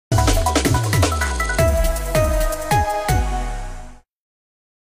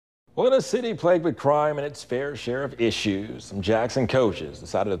Well, in a city plagued with crime and its fair share of issues, some Jackson coaches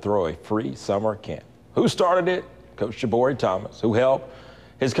decided to throw a free summer camp. Who started it? Coach Jabari Thomas. Who helped?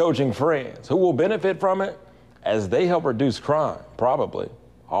 His coaching friends. Who will benefit from it? As they help reduce crime, probably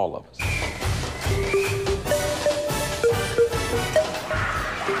all of us.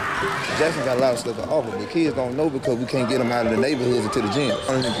 Jackson got a lot of stuff to offer, but kids don't know because we can't get them out of the neighborhoods and to the gym.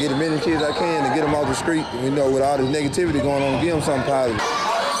 I'm gonna get as many kids I can and get them off the street. We know with all this negativity going on, give them something positive.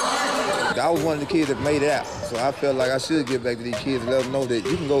 I was one of the kids that made it out, so I felt like I should give back to these kids and let them know that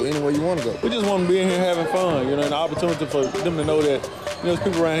you can go anywhere you want to go. We just want to be in here having fun, and an opportunity for them to know that, there's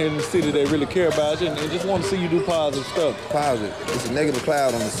people around here in the city that really care about you and just want to see you do positive stuff. Positive. It's a negative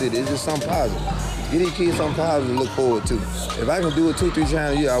cloud on the city. It's just something positive. Give these kids something positive to look forward to. If I can do it 2-3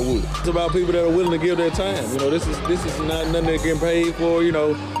 times a year, I would. It's about people that are willing to give their time. This is not nothing they're getting paid for.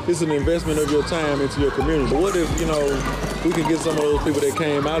 This is an investment of your time into your community. But what if, we can get some of those people that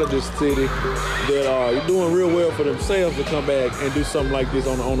came out of this city that are doing real well for themselves to come back and do something like this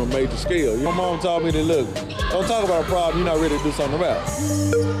on a major scale. My mom taught me that, look, don't talk about a problem you're not ready to do something about.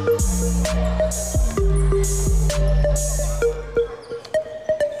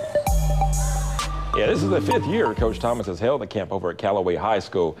 Yeah, this is the 5th year Coach Thomas has held the camp over at Callaway High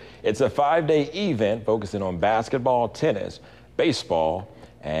School. It's a 5-day event focusing on basketball, tennis, baseball,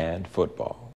 and football.